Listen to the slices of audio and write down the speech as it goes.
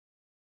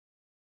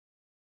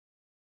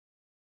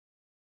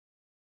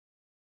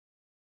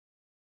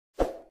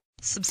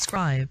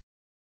subscribe.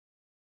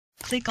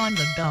 Click on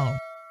the bell.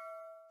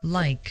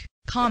 Like,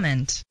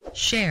 comment,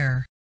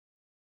 share.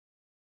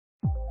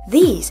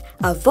 These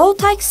are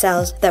Voltaic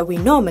cells that we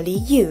normally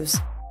use.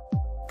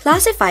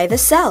 Classify the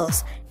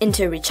cells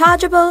into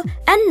rechargeable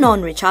and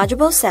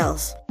non-rechargeable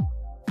cells.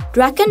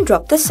 Drag and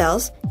drop the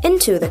cells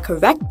into the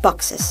correct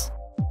boxes.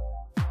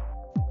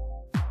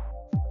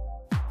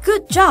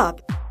 Good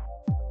job!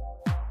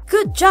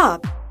 Good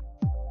job!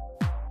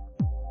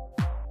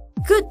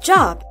 Good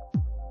job!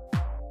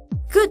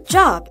 Good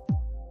job!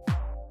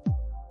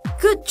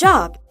 Good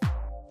job!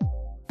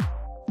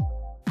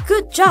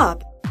 Good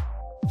job!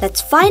 Let's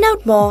find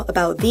out more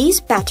about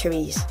these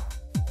batteries.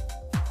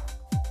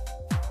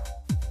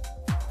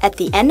 At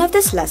the end of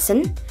this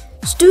lesson,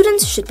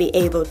 students should be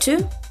able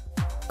to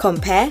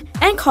compare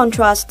and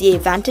contrast the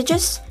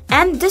advantages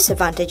and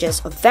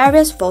disadvantages of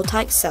various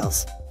Voltaic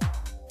cells.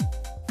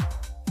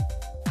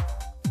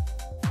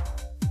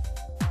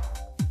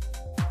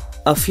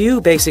 A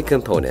few basic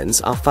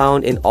components are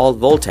found in all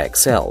Voltaic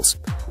cells,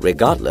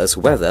 regardless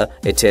whether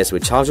it is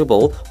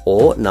rechargeable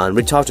or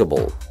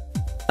non-rechargeable.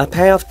 A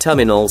pair of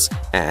terminals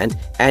and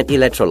an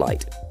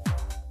electrolyte.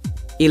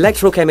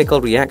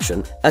 Electrochemical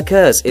reaction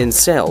occurs in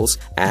cells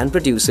and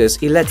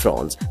produces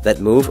electrons that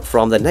move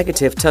from the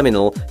negative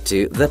terminal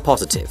to the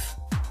positive.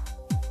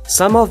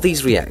 Some of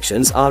these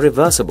reactions are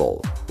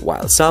reversible,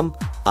 while some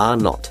are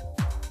not.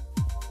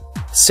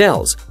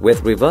 Cells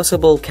with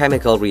reversible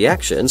chemical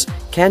reactions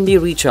can be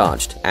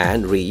recharged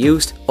and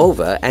reused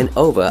over and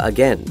over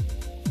again.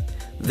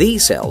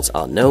 These cells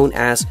are known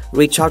as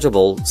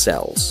rechargeable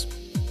cells.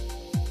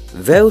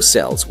 Those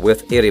cells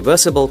with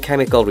irreversible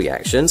chemical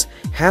reactions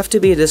have to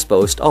be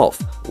disposed of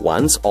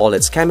once all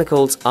its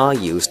chemicals are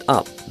used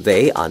up.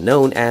 They are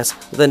known as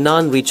the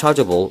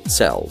non-rechargeable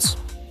cells.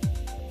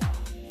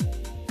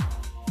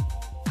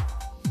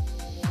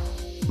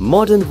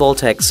 Modern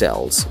Voltaic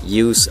cells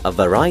use a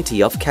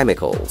variety of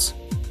chemicals.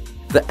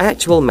 The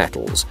actual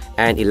metals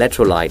and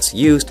electrolytes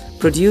used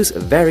produce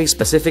very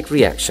specific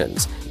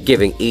reactions,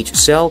 giving each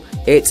cell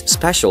its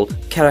special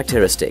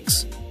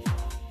characteristics.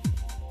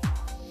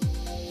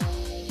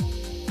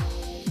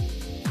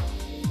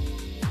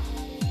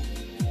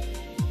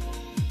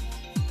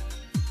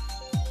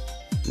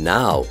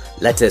 Now,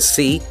 let us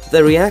see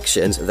the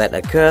reactions that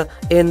occur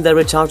in the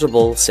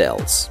rechargeable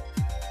cells.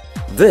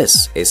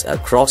 This is a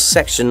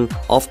cross-section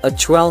of a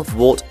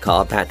 12-volt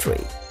car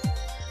battery.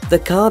 The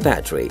car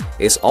battery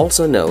is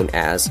also known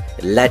as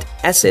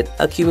lead-acid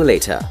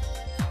accumulator.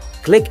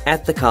 Click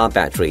at the car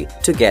battery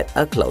to get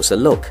a closer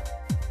look.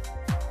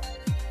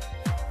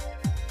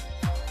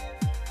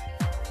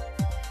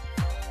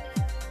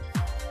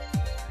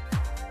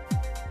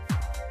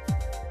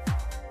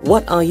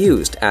 What are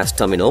used as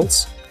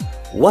terminals?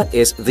 What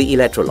is the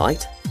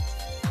electrolyte?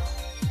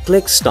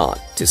 Click Start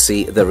to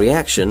see the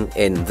reaction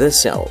in this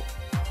cell.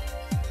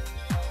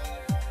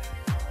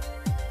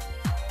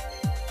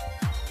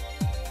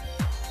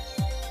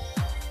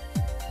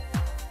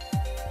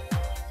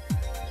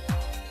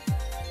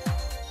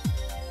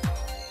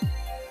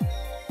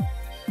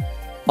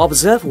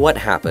 Observe what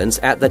happens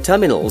at the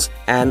terminals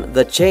and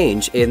the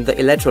change in the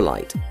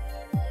electrolyte.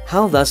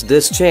 How does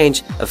this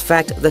change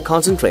affect the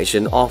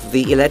concentration of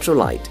the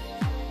electrolyte?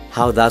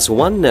 How does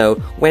one know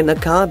when a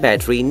car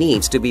battery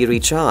needs to be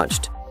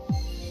recharged?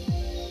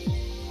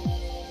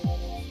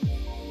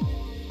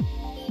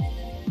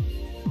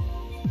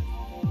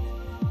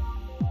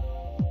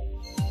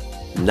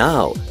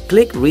 Now,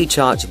 click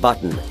Recharge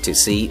button to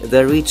see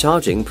the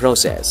recharging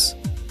process.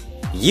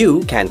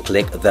 You can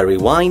click the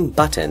Rewind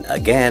button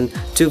again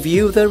to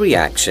view the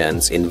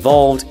reactions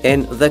involved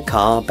in the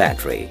car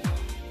battery.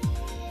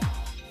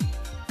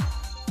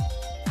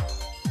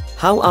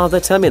 How are the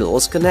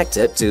terminals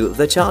connected to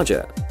the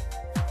charger?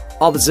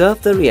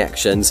 Observe the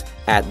reactions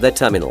at the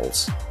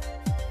terminals.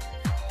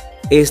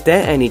 Is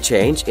there any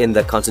change in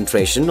the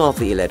concentration of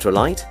the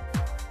electrolyte?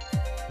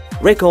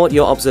 Record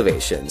your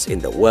observations in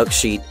the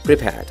worksheet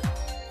prepared.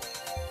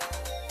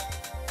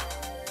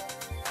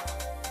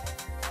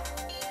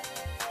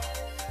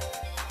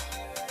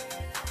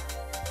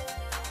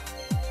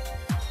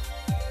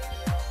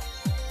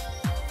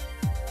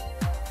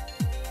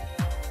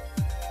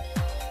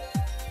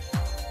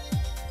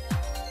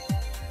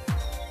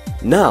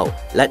 Now,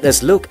 let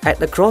us look at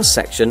the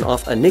cross-section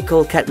of a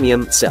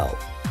nickel-cadmium cell.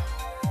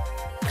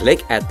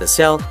 Click at the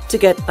cell to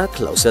get a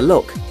closer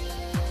look.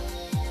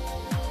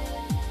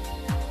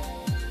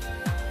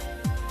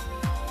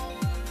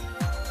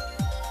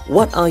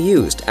 What are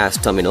used as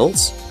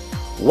terminals?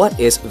 What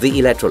is the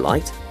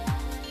electrolyte?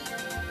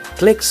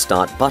 Click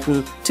Start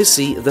button to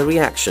see the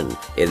reaction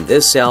in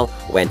this cell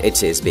when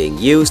it is being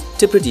used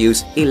to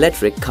produce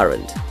electric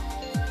current.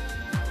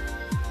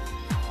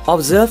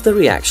 Observe the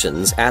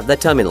reactions at the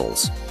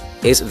terminals.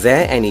 Is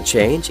there any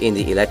change in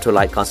the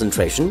electrolyte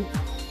concentration?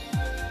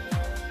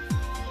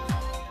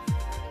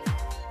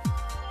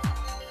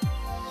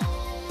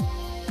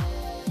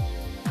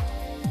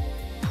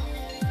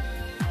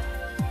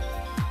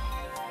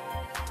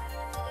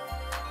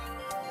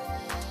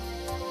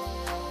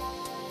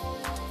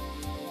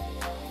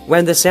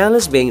 When the cell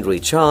is being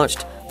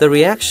recharged, the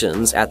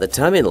reactions at the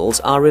terminals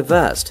are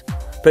reversed.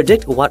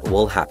 Predict what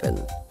will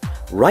happen.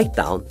 Write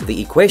down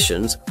the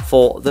equations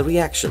for the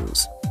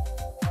reactions.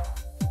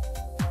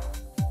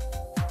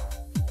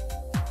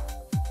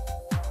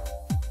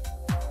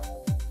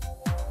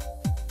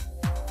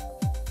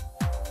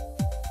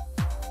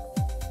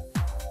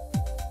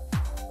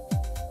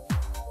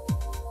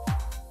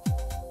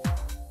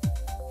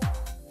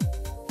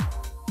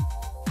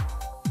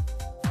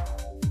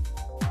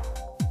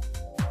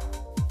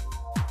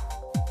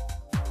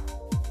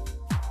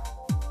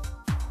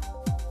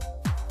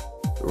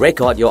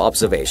 Record your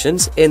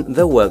observations in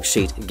the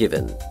worksheet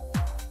given.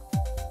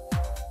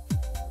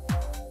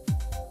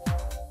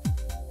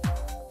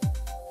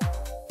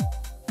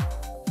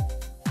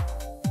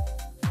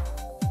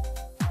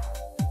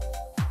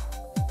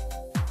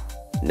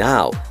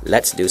 Now,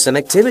 let's do some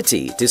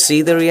activity to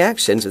see the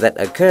reactions that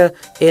occur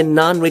in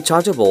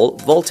non-rechargeable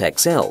Voltaic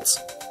cells.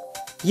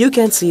 You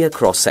can see a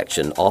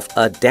cross-section of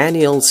a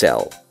Daniell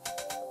cell.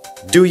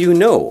 Do you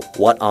know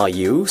what are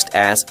used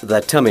as the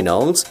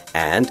terminals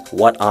and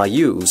what are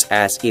used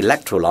as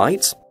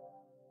electrolytes?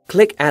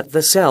 Click at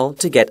the cell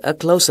to get a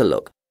closer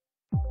look.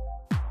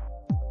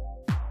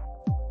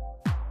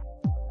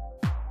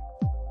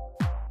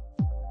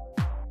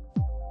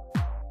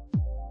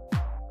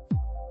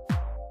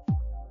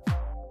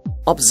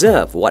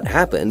 Observe what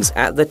happens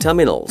at the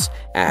terminals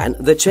and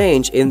the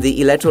change in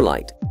the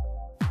electrolyte.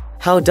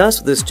 How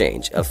does this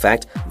change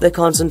affect the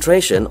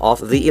concentration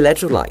of the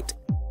electrolyte?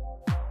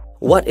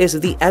 What is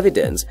the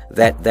evidence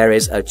that there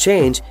is a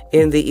change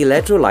in the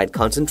electrolyte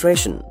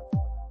concentration?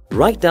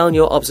 Write down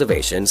your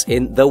observations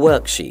in the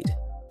worksheet.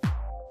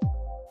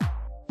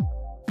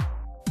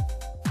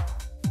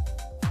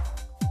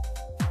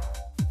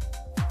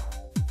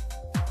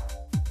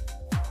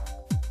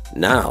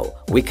 Now,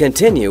 we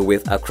continue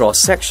with a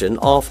cross-section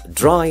of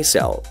dry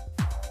cell.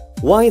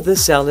 Why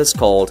this cell is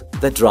called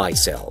the dry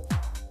cell?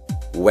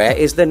 Where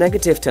is the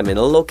negative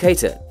terminal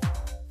located?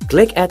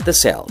 Click at the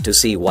cell to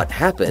see what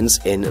happens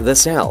in the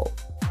cell.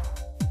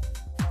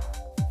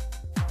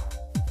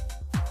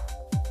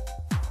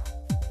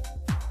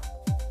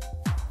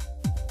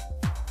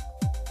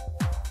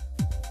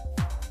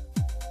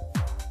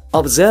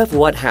 Observe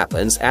what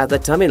happens at the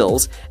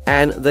terminals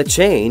and the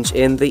change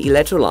in the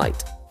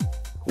electrolyte.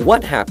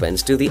 What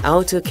happens to the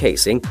outer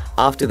casing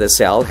after the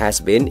cell has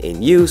been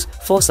in use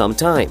for some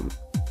time?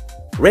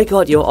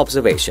 Record your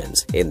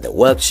observations in the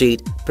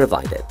worksheet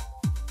provided.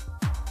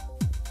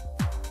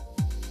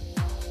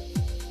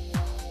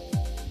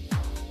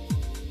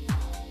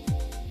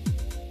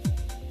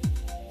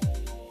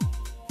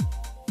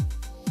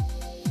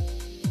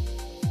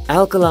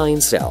 Alkaline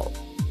cell.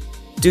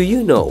 Do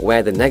you know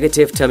where the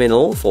negative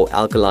terminal for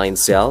alkaline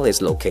cell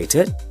is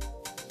located?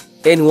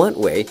 In what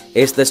way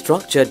is the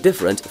structure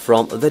different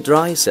from the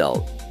dry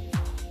cell?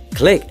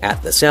 Click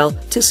at the cell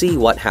to see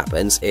what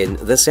happens in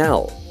the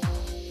cell.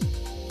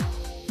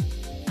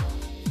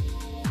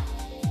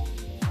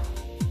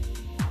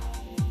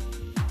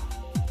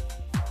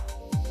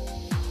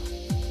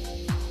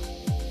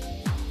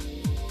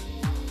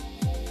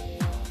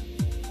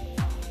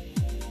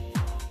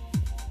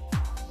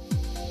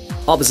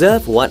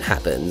 Observe what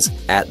happens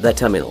at the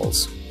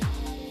terminals.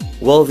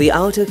 Will the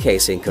outer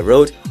casing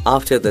corrode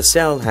after the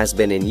cell has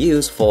been in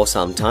use for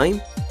some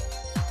time?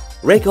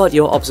 Record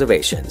your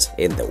observations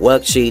in the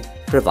worksheet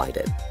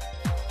provided.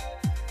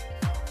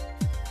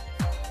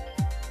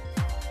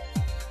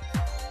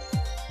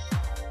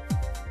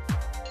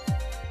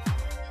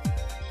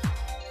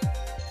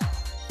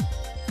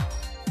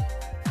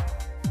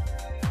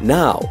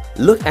 Now,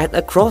 look at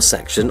a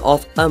cross-section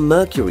of a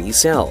Mercury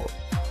cell.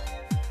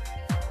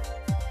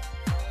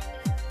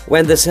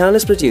 When the cell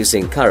is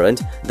producing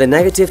current, the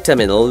negative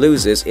terminal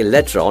loses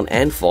electron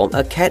and forms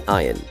a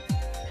cation.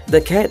 The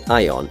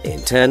cation,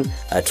 in turn,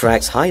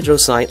 attracts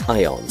hydroxide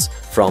ions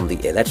from the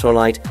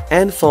electrolyte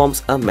and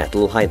forms a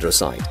metal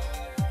hydroxide.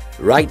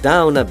 Write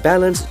down a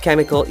balanced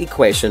chemical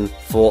equation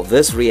for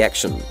this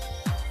reaction.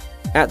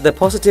 At the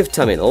positive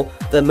terminal,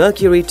 the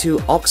mercury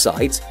 2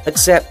 oxides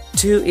accept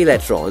 2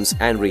 electrons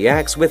and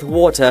reacts with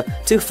water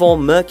to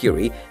form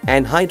mercury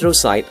and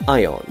hydroxide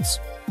ions.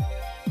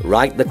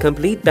 Write the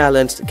complete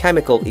balanced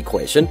chemical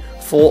equation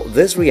for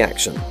this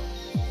reaction.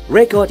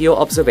 Record your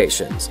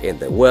observations in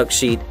the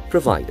worksheet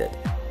provided.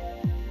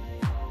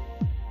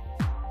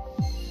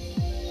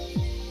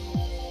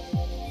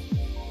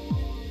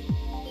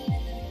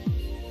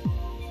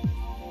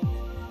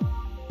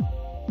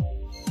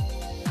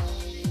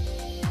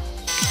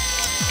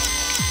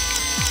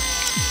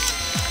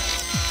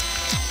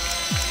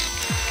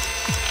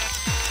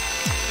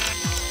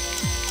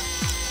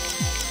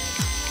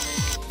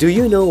 Do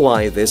you know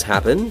why this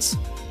happens?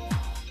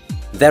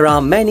 There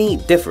are many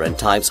different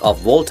types of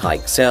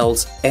Voltaic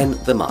cells in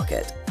the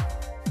market.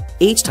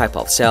 Each type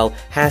of cell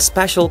has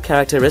special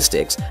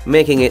characteristics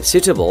making it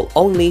suitable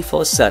only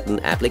for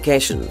certain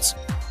applications.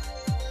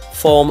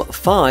 Form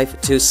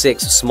 5 to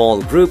 6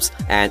 small groups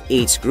and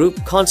each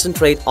group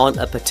concentrate on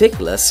a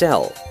particular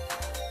cell.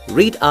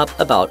 Read up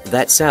about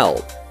that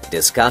cell,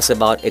 discuss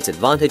about its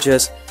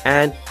advantages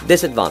and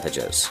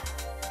disadvantages.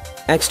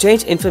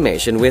 Exchange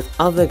information with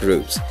other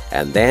groups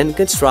and then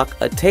construct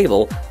a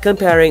table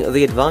comparing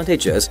the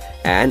advantages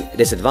and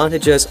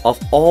disadvantages of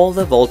all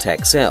the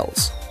Voltaic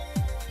cells.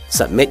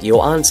 Submit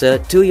your answer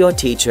to your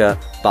teacher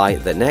by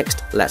the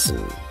next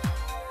lesson.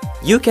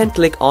 You can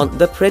click on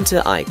the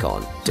printer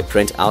icon to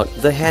print out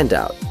the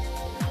handout.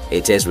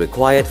 It is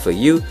required for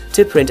you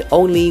to print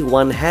only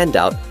one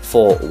handout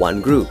for one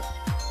group.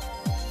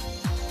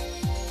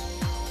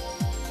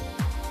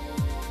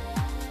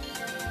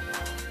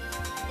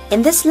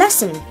 In this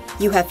lesson,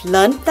 you have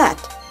learned that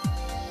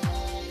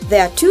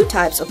there are two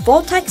types of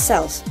Voltaic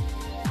cells,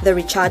 the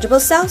rechargeable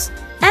cells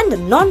and the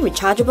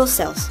non-rechargeable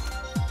cells.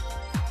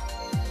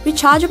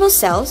 Rechargeable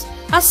cells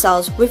are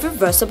cells with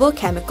reversible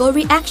chemical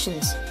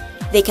reactions.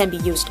 They can be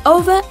used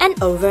over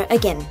and over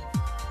again.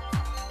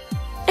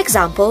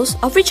 Examples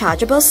of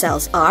rechargeable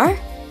cells are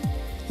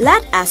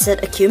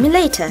lead-acid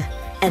accumulator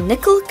and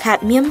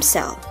nickel-cadmium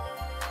cell.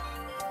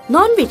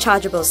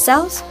 Non-rechargeable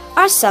cells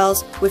are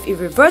cells with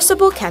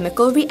irreversible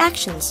chemical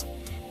reactions.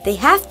 They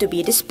have to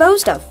be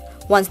disposed of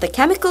once the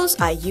chemicals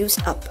are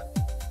used up.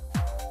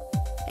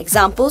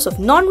 Examples of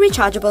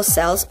non-rechargeable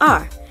cells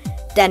are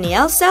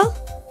Daniell cell,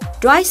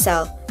 dry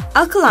cell,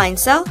 alkaline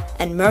cell,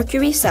 and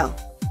Mercury cell.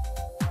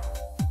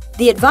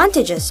 The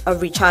advantages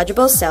of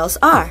rechargeable cells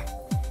are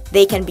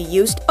they can be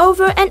used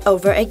over and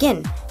over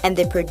again and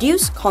they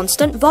produce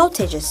constant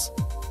voltages.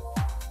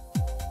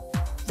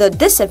 The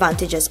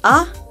disadvantages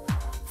are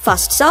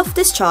fast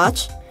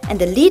self-discharge, and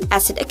the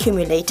lead-acid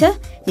accumulator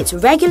needs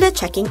regular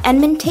checking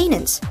and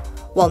maintenance,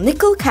 while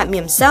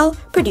nickel-cadmium cell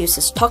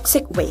produces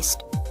toxic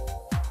waste.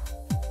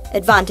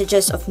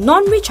 Advantages of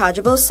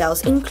non-rechargeable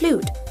cells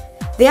include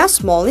they are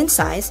small in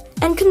size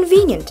and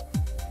convenient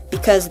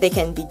because they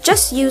can be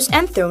just used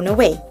and thrown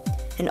away,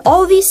 and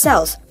all these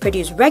cells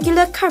produce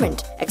regular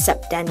current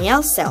except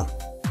Daniell cell.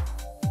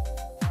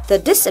 The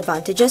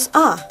disadvantages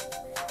are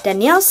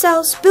Daniell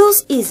cell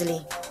spills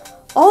easily.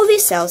 All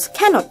these cells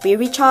cannot be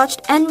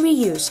recharged and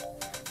reused.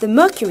 The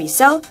Mercury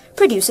cell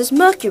produces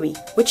mercury,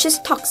 which is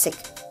toxic.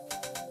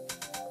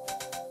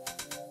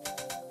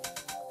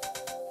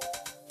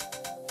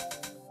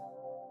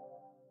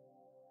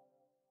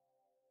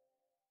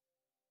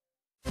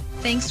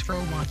 Thanks for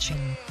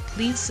watching.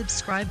 Please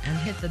subscribe and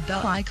hit the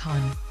bell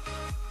icon.